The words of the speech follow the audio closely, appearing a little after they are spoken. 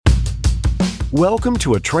Welcome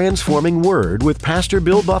to A Transforming Word with Pastor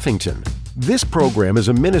Bill Buffington. This program is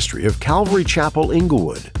a ministry of Calvary Chapel,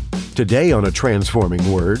 Inglewood. Today on A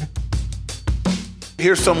Transforming Word.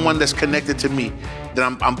 Here's someone that's connected to me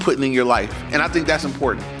that I'm putting in your life. And I think that's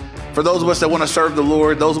important. For those of us that want to serve the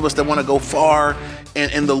Lord, those of us that want to go far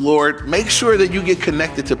in the Lord, make sure that you get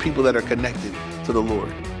connected to people that are connected to the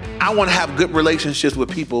Lord. I want to have good relationships with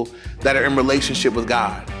people that are in relationship with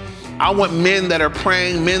God. I want men that are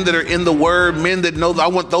praying, men that are in the Word, men that know. I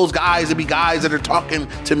want those guys to be guys that are talking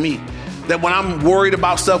to me. That when I'm worried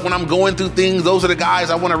about stuff, when I'm going through things, those are the guys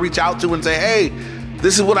I want to reach out to and say, hey,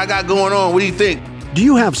 this is what I got going on. What do you think? Do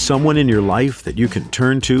you have someone in your life that you can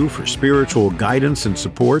turn to for spiritual guidance and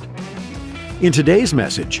support? In today's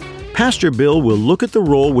message, Pastor Bill will look at the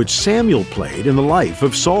role which Samuel played in the life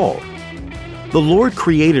of Saul. The Lord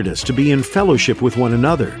created us to be in fellowship with one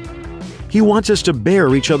another. He wants us to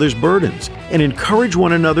bear each other's burdens and encourage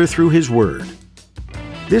one another through His Word.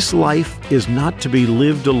 This life is not to be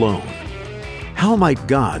lived alone. How might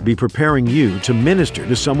God be preparing you to minister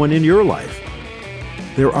to someone in your life?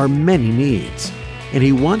 There are many needs, and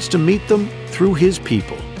He wants to meet them through His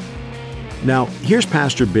people. Now, here's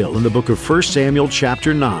Pastor Bill in the book of 1 Samuel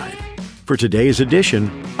chapter 9 for today's edition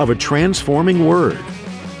of A Transforming Word.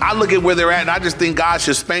 I look at where they're at and I just think God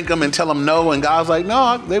should spank them and tell them no. And God's like,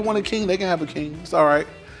 no, they want a king. They can have a king. It's all right.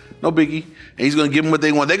 No biggie. And He's going to give them what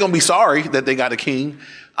they want. They're going to be sorry that they got a king.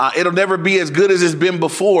 It'll never be as good as it's been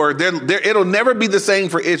before. It'll never be the same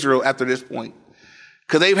for Israel after this point.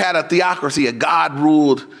 Because they've had a theocracy, a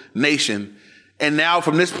God-ruled nation. And now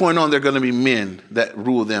from this point on, they're going to be men that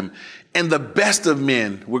rule them. And the best of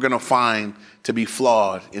men we're going to find to be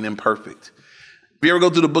flawed and imperfect. If you ever go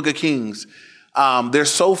through the book of Kings, there's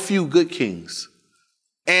so few good kings.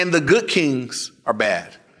 And the good kings are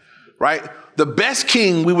bad, right? The best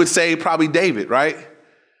king, we would say, probably David, right?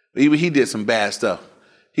 Even he did some bad stuff.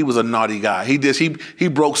 He was a naughty guy. He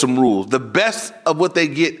broke some rules. The best of what they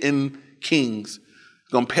get in kings is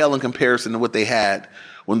going to pale in comparison to what they had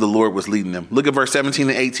when the Lord was leading them. Look at verse 17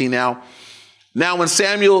 and 18 now. Now when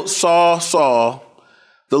Samuel saw Saul,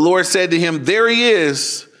 the Lord said to him, there he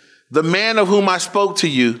is, the man of whom I spoke to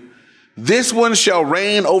you. This one shall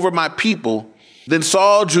reign over my people. Then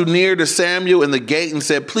Saul drew near to Samuel in the gate and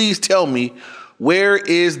said, please tell me, where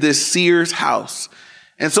is this seer's house?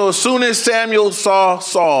 And so as soon as Samuel saw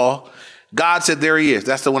Saul, God said, there he is.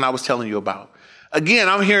 That's the one I was telling you about. Again,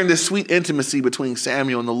 I'm hearing this sweet intimacy between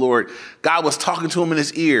Samuel and the Lord. God was talking to him in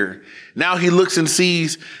his ear. Now he looks and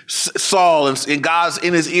sees Saul and God's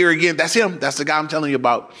in his ear again. That's him. That's the guy I'm telling you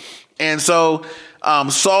about. And so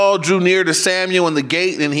Saul drew near to Samuel in the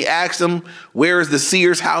gate and he asked him, where is the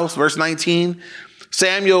seer's house? Verse 19.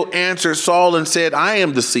 Samuel answered Saul and said, I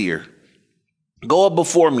am the seer. Go up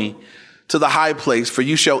before me to the high place, for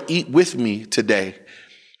you shall eat with me today.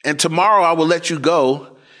 And tomorrow I will let you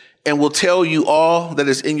go and will tell you all that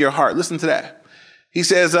is in your heart. Listen to that. He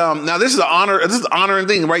says, now this is an honoring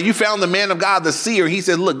thing, right? You found the man of God, the seer. He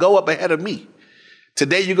said, look, go up ahead of me.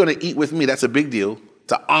 Today you're going to eat with me. That's a big deal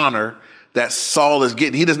to honor that Saul is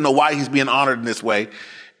getting. He doesn't know why he's being honored in this way.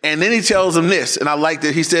 And then he tells him this, and I like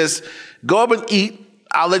that. He says, go up and eat.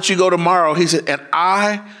 I'll let you go tomorrow. He said, and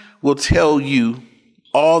I will tell you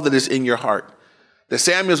all that is in your heart. That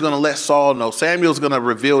Samuel's going to let Saul know. Samuel's going to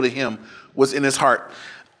reveal to him what's in his heart.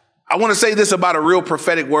 I want to say this about a real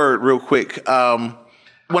prophetic word real quick.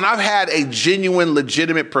 When I've had a genuine,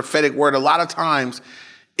 legitimate prophetic word, a lot of times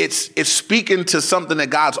it's speaking to something that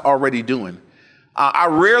God's already doing. I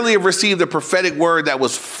rarely have received a prophetic word that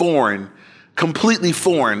was foreign, completely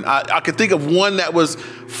foreign. I could think of one that was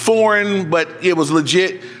foreign, but it was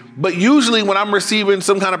legit. But usually when I'm receiving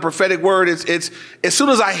some kind of prophetic word, it's as soon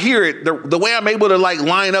as I hear it, the way I'm able to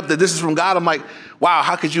line up that this is from God, I'm like, wow,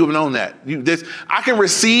 how could you have known that? I can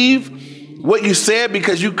receive what you said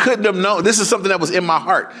because you couldn't have known. This is something that was in my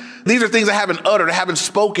heart. These are things I haven't uttered, I haven't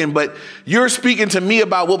spoken, but you're speaking to me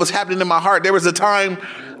about what was happening in my heart. There was a time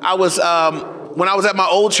when I was at my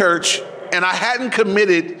old church and I hadn't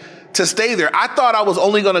committed to stay there. I thought I was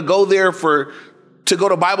only going to go there to go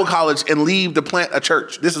to Bible college and leave to plant a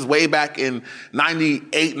church. This is way back in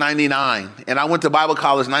 98, 99. And I went to Bible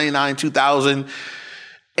college 99, 2000.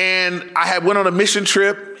 And I had went on a mission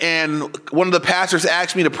trip and one of the pastors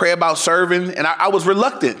asked me to pray about serving. And I was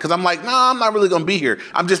reluctant because I'm like, no, I'm not really going to be here.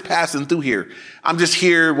 I'm just passing through here. I'm just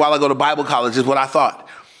here while I go to Bible college is what I thought.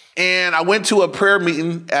 And I went to a prayer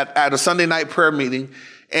meeting at a Sunday night prayer meeting.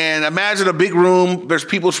 And imagine a big room. There's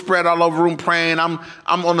people spread all over the room praying. I'm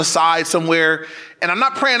on the side somewhere and I'm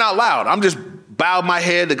not praying out loud. I'm just bowed my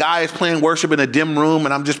head. The guy is playing worship in a dim room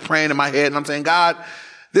and I'm just praying in my head and I'm saying, God,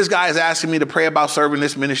 This guy is asking me to pray about serving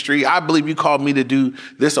this ministry. I believe you called me to do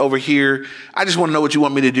this over here. I just want to know what you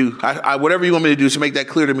want me to do. Whatever you want me to do, so make that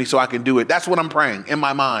clear to me so I can do it. That's what I'm praying in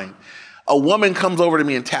my mind. A woman comes over to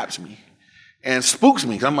me and taps me and spooks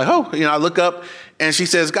me. I'm like, oh, I look up and she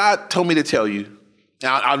says, God told me to tell you.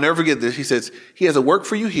 Now, I'll never forget this. He says, he has a work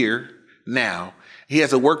for you here now. He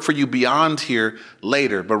has a work for you beyond here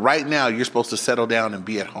later. But right now, you're supposed to settle down and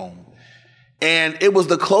be at home. And it was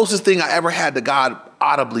the closest thing I ever had to God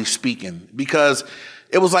audibly speaking, because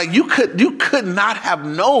it was like you could not have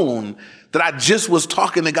known that I just was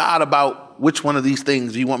talking to God about which one of these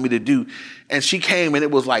things you want me to do. And she came and it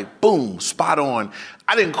was like, boom, spot on.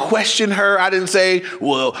 I didn't question her. I didn't say,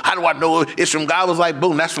 well, how do I know it's from God? I was like,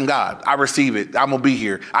 boom, that's from God. I receive it. I'm going to be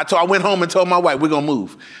here. I went home and told my wife, we're going to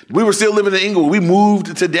move. We were still living in Inglewood. We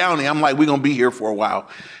moved to Downey. I'm like, we're going to be here for a while.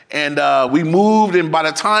 And we moved. And by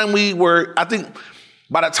the time we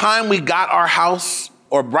got our house,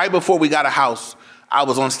 or right before we got a house, I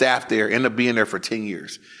was on staff there, ended up being there for 10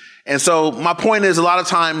 years. And so my point is, a lot of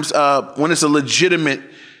times when it's a legitimate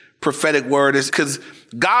prophetic word, is because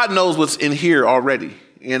God knows what's in here already.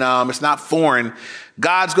 It's not foreign.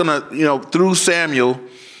 God's going to, through Samuel,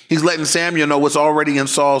 he's letting Samuel know what's already in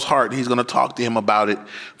Saul's heart. He's going to talk to him about it.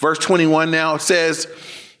 Verse 21 now, it says,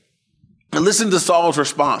 and listen to Saul's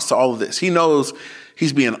response to all of this. He knows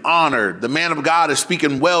he's being honored. The man of God is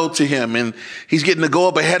speaking well to him, and he's getting to go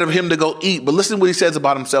up ahead of him to go eat. But listen to what he says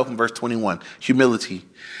about himself in verse 21, humility.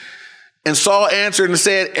 And Saul answered and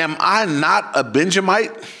said, am I not a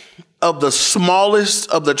Benjamite, of the smallest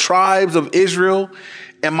of the tribes of Israel?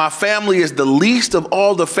 And my family is the least of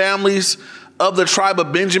all the families of the tribe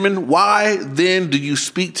of Benjamin. Why then do you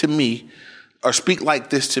speak to me, or speak like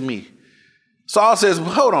this to me? Saul says,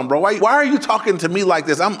 well, hold on, bro. Why are you talking to me like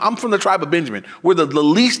this? I'm from the tribe of Benjamin. We're the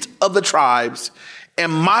least of the tribes,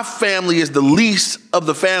 and my family is the least of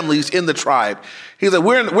the families in the tribe. He's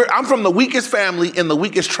like, I'm from the weakest family in the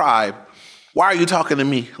weakest tribe. Why are you talking to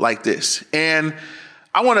me like this? And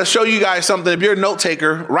I want to show you guys something. If you're a note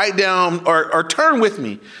taker, write down or turn with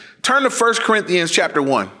me. Turn to 1 Corinthians chapter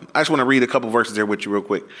 1. I just want to read a couple verses there with you real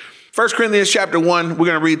quick. 1 Corinthians chapter 1, we're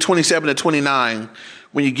going to read 27 to 29.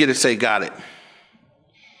 When you get it, say got it.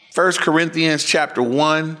 1 Corinthians chapter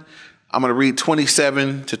 1, I'm going to read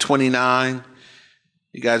 27 to 29.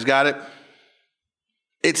 You guys got it?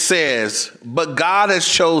 It says, but God has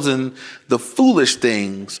chosen the foolish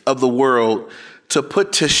things of the world to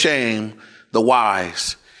put to shame the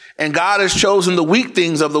wise. And God has chosen the weak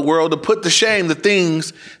things of the world to put to shame the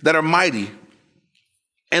things that are mighty.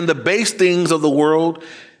 And the base things of the world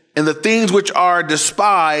and the things which are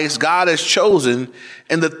despised, God has chosen,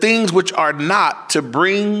 and the things which are not, to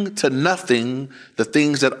bring to nothing the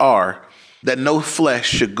things that are, that no flesh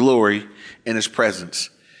should glory in his presence.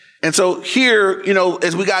 And so here,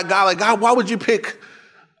 as we got God, like, God, why would you pick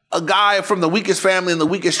a guy from the weakest family and the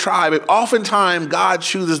weakest tribe? And oftentimes God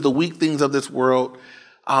chooses the weak things of this world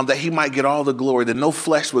that he might get all the glory, that no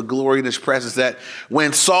flesh would glory in his presence, that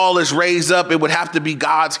when Saul is raised up, it would have to be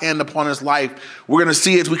God's hand upon his life. We're going to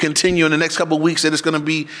see as we continue in the next couple of weeks that it's going to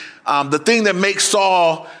be the thing that makes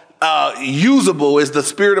Saul usable is the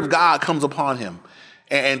Spirit of God comes upon him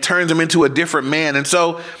and turns him into a different man. And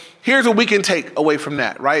so here's what we can take away from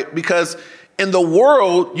that, right? Because in the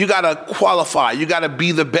world, you got to qualify. You got to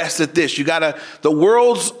be the best at this. The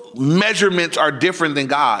world's measurements are different than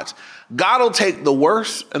God's. God will take the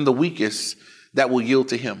worst and the weakest that will yield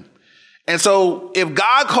to him. And so if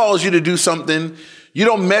God calls you to do something, you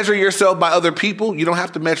don't measure yourself by other people. You don't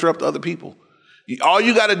have to measure up to other people. All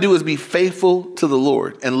you got to do is be faithful to the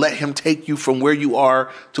Lord and let him take you from where you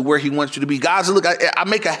are to where he wants you to be. God said, look, I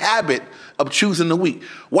make a habit of choosing the weak.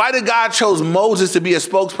 Why did God chose Moses to be a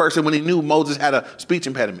spokesperson when he knew Moses had a speech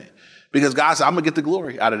impediment? Because God said, I'm going to get the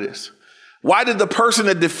glory out of this. Why did the person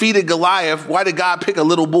that defeated Goliath, why did God pick a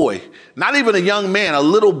little boy? Not even a young man, a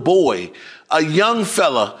little boy, a young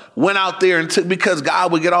fella went out there and took, because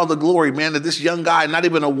God would get all the glory, man, that this young guy, not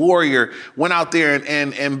even a warrior, went out there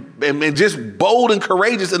and just bold and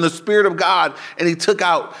courageous in the Spirit of God. And he took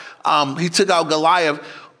out Goliath.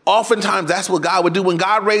 Oftentimes that's what God would do when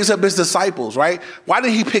God raised up his disciples, right? Why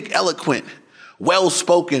did he pick eloquent,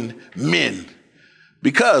 well-spoken men?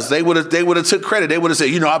 Because they would have took credit. They would have said,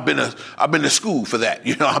 I've been to school for that.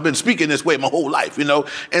 I've been speaking this way my whole life,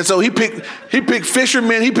 And so he picked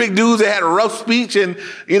fishermen. He picked dudes that had a rough speech. And,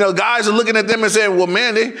 guys are looking at them and saying, well,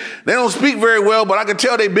 man, they don't speak very well, but I can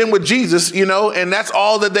tell they've been with Jesus, and that's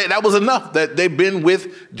all that was enough, that they've been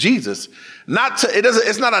with Jesus.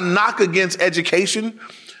 It's not a knock against education,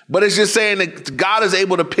 but it's just saying that God is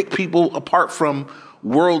able to pick people apart from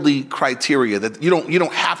worldly criteria, that you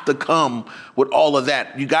don't have to come with all of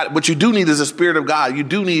that. What you do need is the Spirit of God. You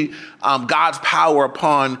do need God's power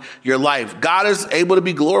upon your life. God is able to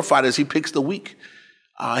be glorified as he picks the weak.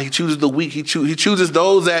 He chooses the weak. He chooses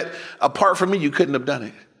those that apart from me, you couldn't have done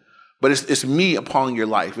it. But it's me upon your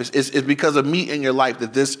life. It's because of me in your life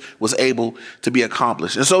that this was able to be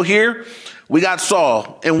accomplished. And so here we got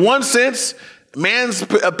Saul. In one sense, man's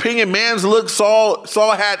opinion, man's look,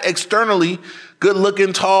 Saul had externally good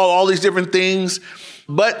looking, tall, all these different things.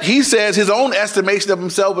 But he says his own estimation of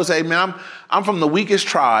himself was, hey, man, I'm from the weakest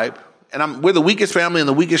tribe, and we're the weakest family and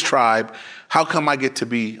the weakest tribe. How come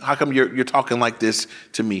you're talking like this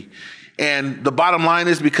to me? And the bottom line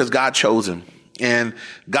is because God chose him. And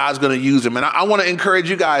God's going to use him. And I want to encourage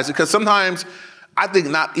you guys, because sometimes, I think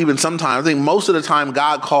most of the time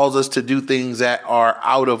God calls us to do things that are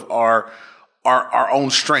out of our own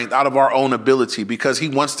strength, out of our own ability, because he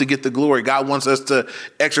wants to get the glory. God wants us to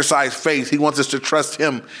exercise faith. He wants us to trust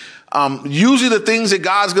him. Usually the things that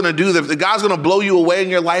God's going to do, that God's going to blow you away in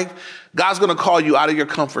your life, God's going to call you out of your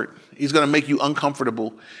comfort. He's going to make you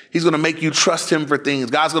uncomfortable. He's going to make you trust him for things.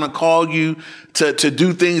 God's going to call you to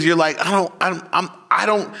do things. You're like,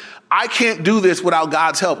 I can't do this without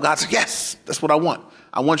God's help. God says, yes, that's what I want.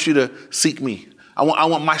 I want you to seek me. I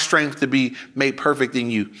want my strength to be made perfect in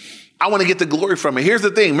you. I want to get the glory from it. Here's the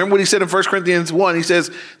thing. Remember what he said in 1 Corinthians 1? He says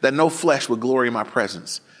that no flesh would glory in my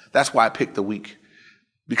presence. That's why I picked the weak.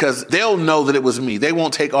 Because they'll know that it was me. They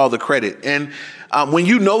won't take all the credit. And when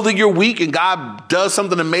you know that you're weak and God does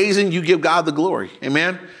something amazing, you give God the glory.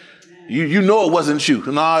 Amen? You know it wasn't you.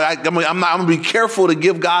 No, I'm going to be careful to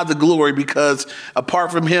give God the glory, because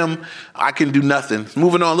apart from him, I can do nothing.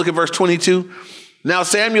 Moving on, look at verse 22. Now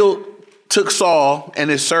Samuel took Saul and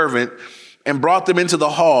his servant and brought them into the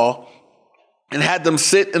hall and had them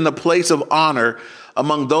sit in the place of honor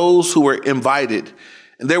among those who were invited.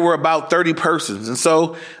 And there were about 30 persons. And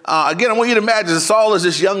so, again, I want you to imagine Saul is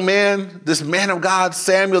this young man, this man of God,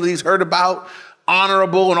 Samuel, that he's heard about,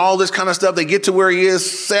 honorable and all this kind of stuff. They get to where he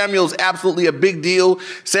is. Samuel's absolutely a big deal.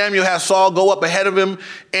 Samuel has Saul go up ahead of him,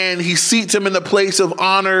 and he seats him in the place of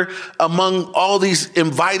honor among all these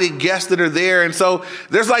invited guests that are there. And so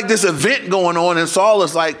there's like this event going on, and Saul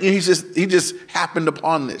is like, he just happened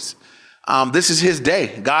upon this. This is his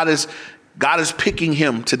day. God is picking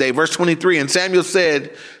him today. Verse 23, and Samuel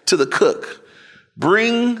said to the cook,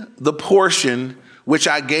 bring the portion which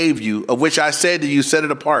I gave you, of which I said to you, set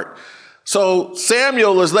it apart. So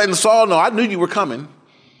Samuel is letting Saul know, I knew you were coming.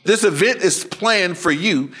 This event is planned for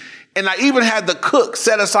you. And I even had the cook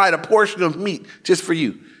set aside a portion of meat just for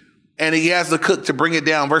you. And he has the cook to bring it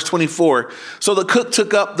down. Verse 24. So the cook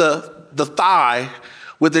took up the thigh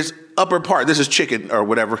with its upper part. This is chicken or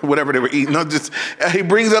whatever they were eating. He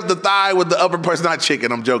brings up the thigh with the upper part. It's not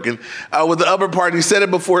chicken, I'm joking. With the upper part, he set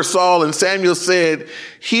it before Saul, and Samuel said,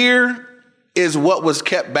 here is what was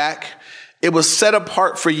kept back. It was set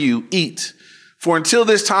apart for you. Eat. For until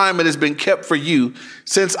this time it has been kept for you,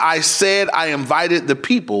 since I said I invited the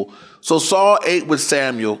people. So Saul ate with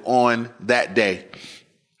Samuel on that day.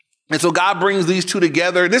 And so God brings these two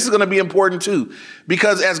together. And this is going to be important too,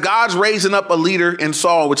 because as God's raising up a leader in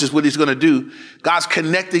Saul, which is what he's going to do, God's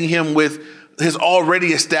connecting him with his already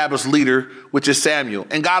established leader, which is Samuel.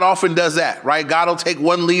 And God often does that, right? God will take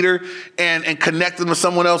one leader and connect them to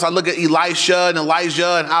someone else. I look at Elisha and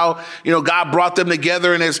Elijah and how, God brought them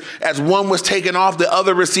together. And as one was taken off, the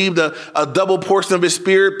other received a double portion of his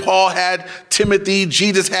spirit. Paul had Timothy.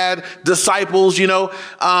 Jesus had disciples,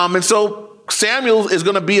 and so Samuel is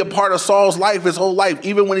going to be a part of Saul's life, his whole life,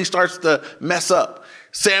 even when he starts to mess up.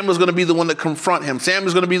 Samuel's going to be the one that confronts him.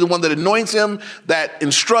 Samuel's going to be the one that anoints him, that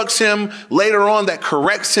instructs him, later on that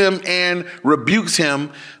corrects him and rebukes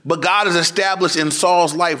him. But God is established in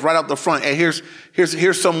Saul's life right out the front. And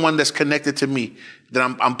here's someone that's connected to me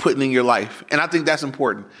that I'm putting in your life. And I think that's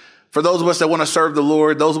important. For those of us that want to serve the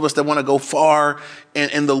Lord, those of us that want to go far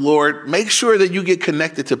in the Lord, make sure that you get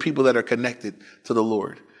connected to people that are connected to the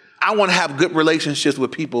Lord. I want to have good relationships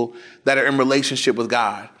with people that are in relationship with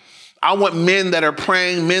God. I want men that are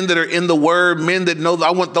praying, men that are in the word, men that know.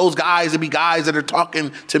 I want those guys to be guys that are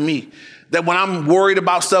talking to me. That when I'm worried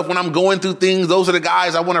about stuff, when I'm going through things, those are the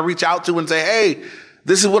guys I want to reach out to and say, hey,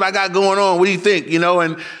 this is what I got going on. What do you think?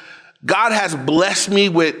 And God has blessed me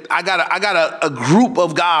with, I got a group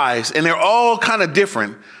of guys, and they're all kind of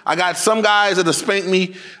different. I got some guys that'll spank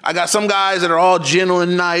me. I got some guys that are all gentle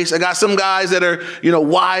and nice. I got some guys that are,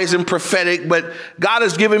 wise and prophetic. But God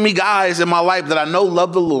has given me guys in my life that I know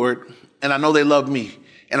love the Lord, and I know they love me.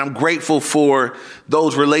 And I'm grateful for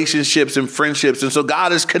those relationships and friendships. And so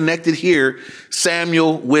God has connected here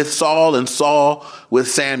Samuel with Saul and Saul with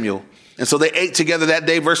Samuel. And so they ate together that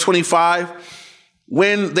day. Verse 25,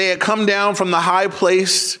 when they had come down from the high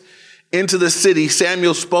place into the city,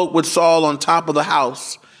 Samuel spoke with Saul on top of the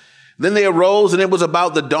house. Then they arose, and it was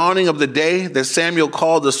about the dawning of the day that Samuel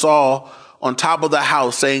called to Saul on top of the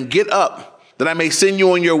house, saying, "Get up, that I may send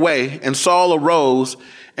you on your way." And Saul arose,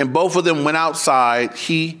 and both of them went outside,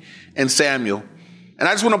 he and Samuel. And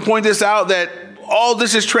I just want to point this out, that all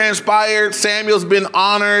this has transpired. Samuel's been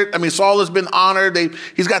honored. Saul has been honored.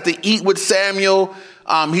 He's got to eat with Samuel.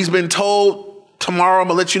 He's been told, tomorrow I'm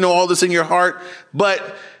going to let you know all this in your heart.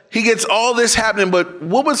 But he gets all this happening. But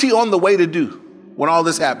what was he on the way to do when all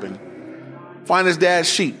this happened? Find his dad's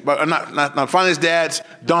sheep, but not find his dad's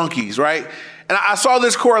donkeys, right? And I saw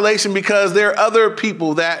this correlation because there are other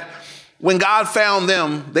people that when God found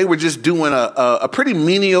them, they were just doing a pretty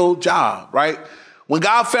menial job, right? When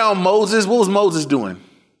God found Moses, what was Moses doing?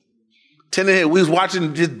 We was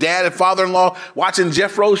watching his dad and father-in-law, watching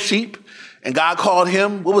Jethro's sheep, and God called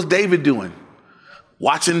him. What was David doing?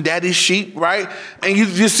 Watching daddy's sheep, right? And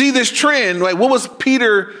you see this trend, like what was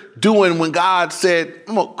Peter doing when God said,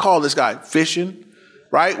 I'm going to call this guy? Fishing,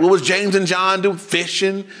 right? What was James and John doing?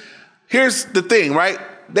 Fishing. Here's the thing, right?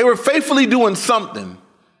 They were faithfully doing something,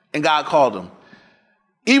 and God called them.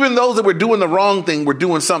 Even those that were doing the wrong thing were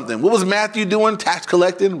doing something. What was Matthew doing? Tax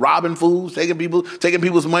collecting, robbing fools, taking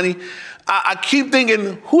people's money. I keep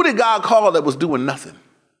thinking, who did God call that was doing nothing?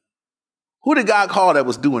 Who did God call that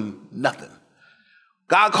was doing nothing?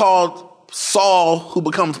 God called Saul, who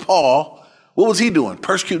becomes Paul. What was he doing?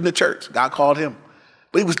 Persecuting the church. God called him.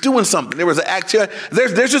 But he was doing something. There was an activity.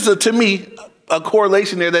 There's just to me, a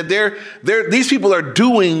correlation there that these people are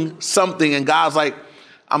doing something, and God's like,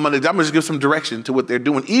 I'm gonna just give some direction to what they're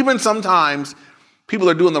doing. Even sometimes people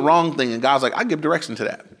are doing the wrong thing, and God's like, I give direction to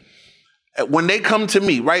that. When they come to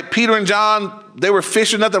me, right? Peter and John, they were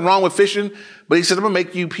fishing, nothing wrong with fishing, but he said, I'm gonna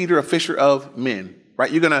make you, Peter, a fisher of men, right?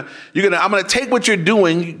 I'm gonna take what you're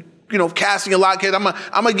doing, casting a lot of kids. I'm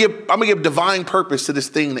gonna give divine purpose to this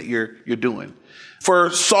thing that you're doing. For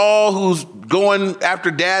Saul, who's going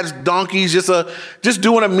after dad's donkeys, just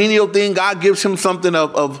doing a menial thing, God gives him something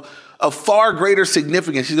of far greater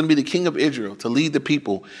significance. He's going to be the king of Israel, to lead the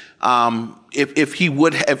people. If he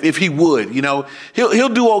would, he'll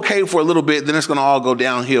do okay for a little bit, then it's going to all go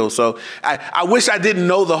downhill. So I wish I didn't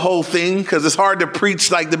know the whole thing, because it's hard to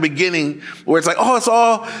preach like the beginning where it's like, oh, it's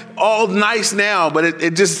all nice now, but I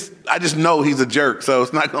just know he's a jerk, so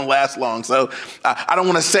it's not going to last long. So I don't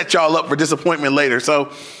want to set y'all up for disappointment later.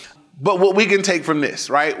 But what we can take from this,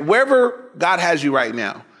 right? Wherever God has you right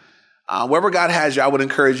now, wherever God has you, I would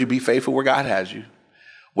encourage you, be faithful where God has you.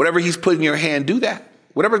 Whatever he's put in your hand, do that.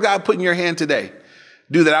 Whatever God put in your hand today,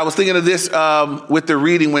 do that. I was thinking of this with the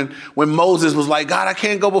reading when Moses was like, God, I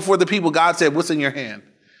can't go before the people. God said, what's in your hand?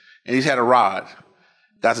 And he's had a rod.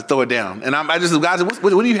 God said, throw it down. And God said,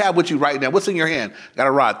 what do you have with you right now? What's in your hand? Got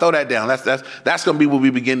a rod. Throw that down. That's going to be what we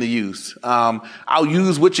begin to use. I'll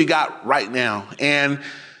use what you got right now. And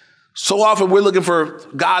so often we're looking for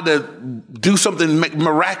God to do something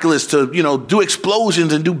miraculous, to, do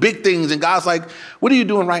explosions and do big things. And God's like, what are you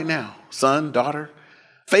doing right now, son, daughter?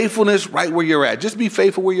 Faithfulness right where you're at. Just be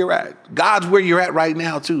faithful where you're at. God's where you're at right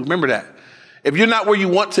now, too. Remember that. If you're not where you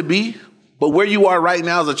want to be, but where you are right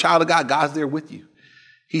now as a child of God, God's there with you.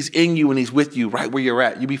 He's in you and he's with you right where you're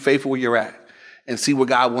at. You be faithful where you're at and see where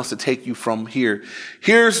God wants to take you from here.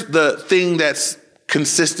 Here's the thing that's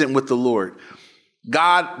consistent with the Lord.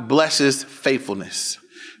 God blesses faithfulness.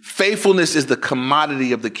 Faithfulness is the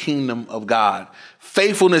commodity of the kingdom of God.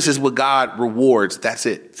 Faithfulness is what God rewards. That's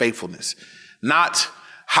it. Faithfulness. Not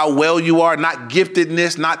how well you are, not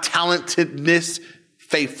giftedness, not talentedness,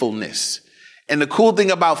 faithfulness. And the cool thing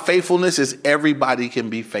about faithfulness is everybody can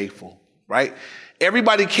be faithful, right?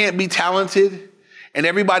 Everybody can't be talented and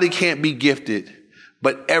everybody can't be gifted,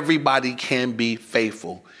 but everybody can be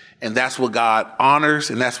faithful. And that's what God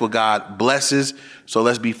honors, and that's what God blesses. So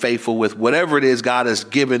let's be faithful with whatever it is God has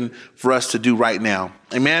given for us to do right now.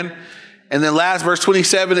 Amen. And then last verse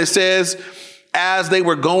 27, it says, as they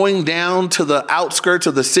were going down to the outskirts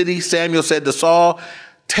of the city, Samuel said to Saul,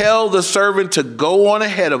 tell the servant to go on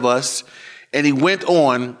ahead of us. And he went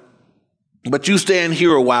on, but you stand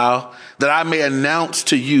here a while that I may announce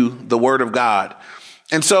to you the word of God.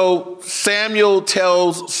 And so Samuel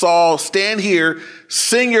tells Saul, stand here,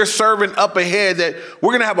 send your servant up ahead that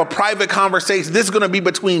we're going to have a private conversation. This is going to be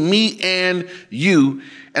between me and you.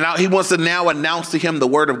 And he wants to now announce to him the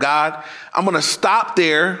word of God. I'm going to stop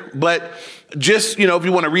there, but just, if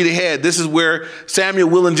you want to read ahead, this is where Samuel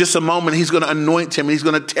will in just a moment, he's going to anoint him. He's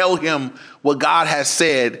going to tell him what God has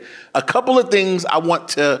said. A couple of things I want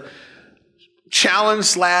to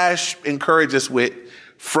challenge / encourage us with.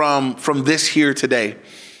 from this here today.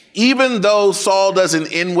 Even though Saul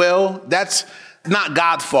doesn't end well, that's not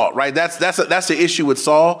God's fault, right? That's the issue with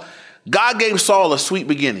Saul. God gave Saul a sweet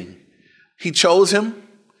beginning. He chose him.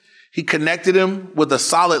 He connected him with a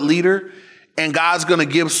solid leader, and God's going to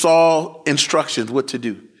give Saul instructions what to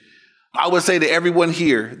do. I would say to everyone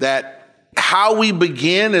here that how we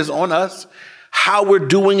begin is on us, how we're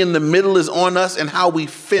doing in the middle is on us, and how we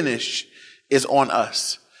finish is on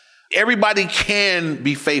us. Everybody can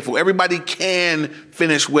be faithful. Everybody can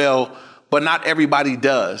finish well, but not everybody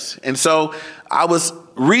does. And so I was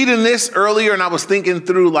reading this earlier and I was thinking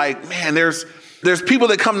through like, man, there's people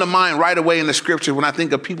that come to mind right away in the scripture when I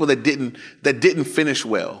think of people that didn't finish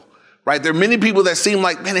well, right? There are many people that seem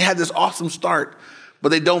like, man, they had this awesome start, but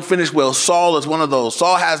they don't finish well. Saul is one of those.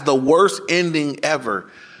 Saul has the worst ending ever.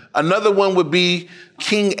 Another one would be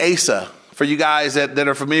King Asa. For you guys that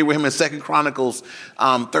are familiar with him in 2 Chronicles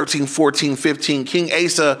 13, 14, 15, King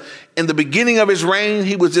Asa, in the beginning of his reign,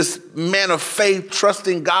 he was this man of faith,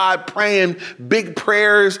 trusting God, praying big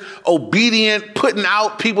prayers, obedient, putting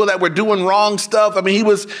out people that were doing wrong stuff. I mean,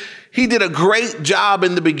 he did a great job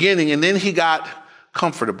in the beginning, and then he got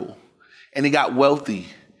comfortable and he got wealthy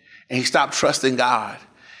and he stopped trusting God.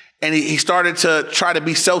 And he started to try to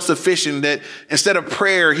be self-sufficient, that instead of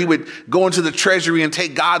prayer, he would go into the treasury and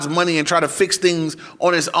take God's money and try to fix things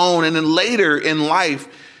on his own. And then later in life,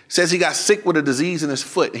 says he got sick with a disease in his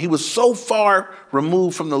foot. He was so far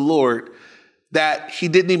removed from the Lord that he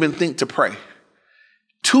didn't even think to pray.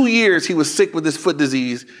 2 years he was sick with this foot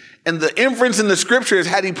disease. And the inference in the scriptures,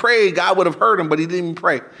 had he prayed, God would have heard him, but he didn't even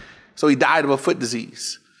pray. So he died of a foot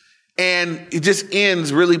disease. And it just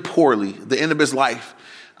ends really poorly, the end of his life.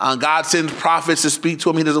 God sends prophets to speak to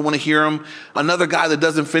him. He doesn't want to hear him. Another guy that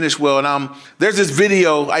doesn't finish well. And there's this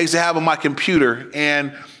video I used to have on my computer,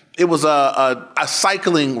 and it was a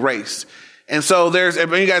cycling race. And so if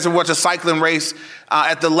you guys have watched a cycling race,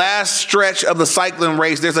 at the last stretch of the cycling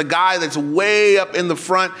race, there's a guy that's way up in the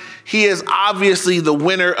front. He is obviously the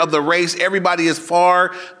winner of the race. Everybody is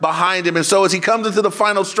far behind him. And so as he comes into the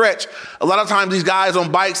final stretch, a lot of times these guys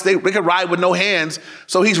on bikes, they can ride with no hands.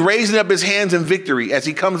 So he's raising up his hands in victory as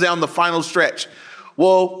he comes down the final stretch.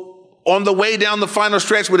 Well, on the way down the final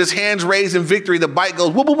stretch with his hands raised in victory, the bike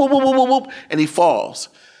goes whoop, whoop, whoop, whoop, whoop, whoop, and he falls.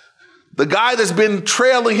 The guy that's been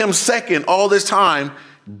trailing him second all this time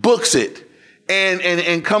books it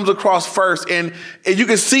and comes across first. And you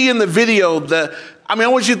can see in the video, I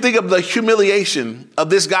want you to think of the humiliation of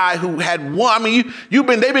this guy who had won. I mean,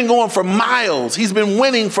 they've been going for miles. He's been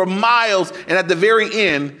winning for miles. And at the very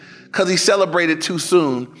end, because he celebrated too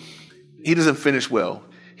soon, he doesn't finish well.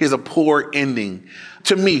 He has a poor ending.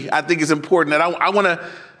 To me, I think it's important that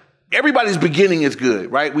everybody's beginning is good,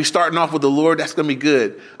 right? We starting off with the Lord. That's going to be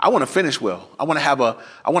good. I want to finish well. I want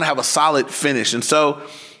to have a solid finish. And so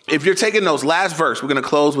if you're taking notes, last verse, we're going to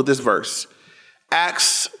close with this verse.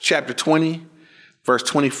 Acts chapter 20, verse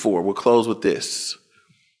 24. We'll close with this.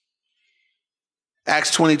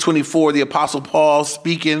 Acts 20, 24, the Apostle Paul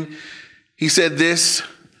speaking. He said this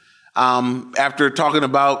after talking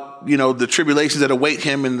about, the tribulations that await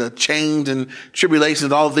him and the chains and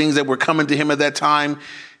tribulations, all the things that were coming to him at that time.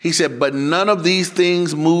 He said, but none of these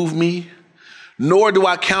things move me, nor do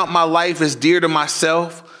I count my life as dear to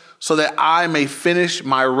myself, so that I may finish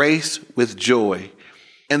my race with joy.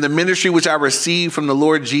 And the ministry which I received from the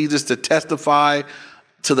Lord Jesus to testify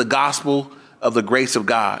to the gospel of the grace of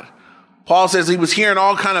God. Paul says he was hearing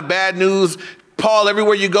all kind of bad news. Paul,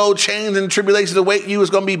 everywhere you go, chains and tribulations await you. It's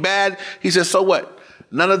going to be bad. He says, so what?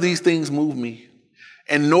 None of these things move me.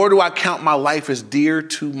 And nor do I count my life as dear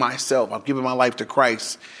to myself. I've given my life to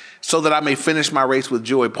Christ so that I may finish my race with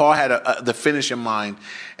joy. Paul had the finish in mind.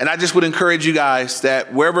 And I just would encourage you guys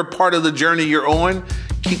that wherever part of the journey you're on,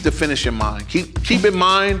 keep the finish in mind. Keep in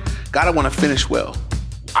mind, God, I want to finish well.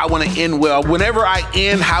 I want to end well. Whenever I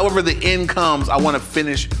end, however the end comes, I want to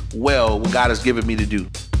finish well what God has given me to do.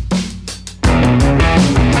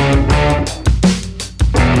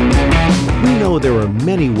 We know there are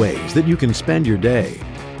many ways that you can spend your day,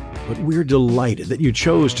 but we're delighted that you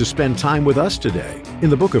chose to spend time with us today in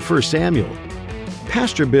the book of 1 Samuel.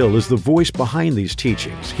 Pastor Bill is the voice behind these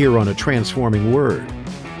teachings here on A Transforming Word.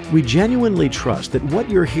 We genuinely trust that what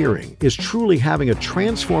you're hearing is truly having a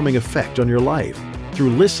transforming effect on your life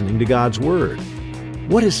through listening to God's Word.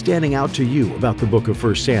 What is standing out to you about the book of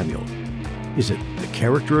 1 Samuel? Is it the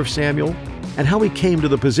character of Samuel and how he came to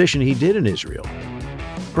the position he did in Israel?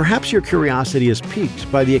 Perhaps your curiosity is piqued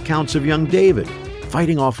by the accounts of young David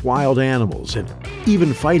fighting off wild animals and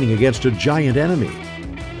even fighting against a giant enemy.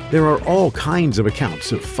 There are all kinds of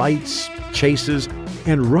accounts of fights, chases,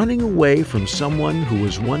 and running away from someone who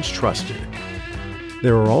was once trusted.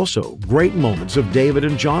 There are also great moments of David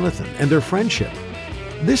and Jonathan and their friendship.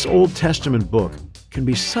 This Old Testament book can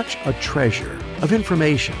be such a treasure of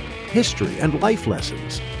information, history, and life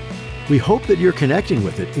lessons. We hope that you're connecting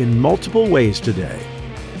with it in multiple ways today.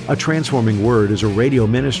 A Transforming Word is a radio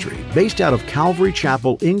ministry based out of Calvary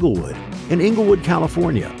Chapel, Inglewood, in Inglewood,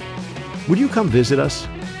 California. Would you come visit us?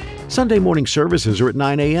 Sunday morning services are at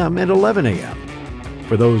 9 a.m. and 11 a.m.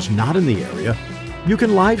 For those not in the area, you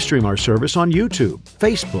can live stream our service on YouTube,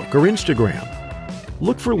 Facebook, or Instagram.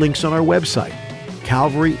 Look for links on our website,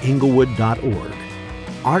 calvaryinglewood.org.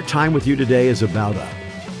 Our time with you today is about up,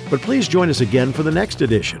 but please join us again for the next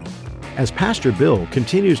edition as Pastor Bill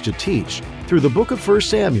continues to teach through the book of 1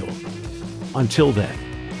 Samuel. Until then,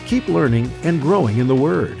 keep learning and growing in the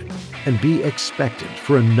Word, and be expectant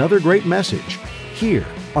for another great message here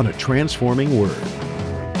on A Transforming Word.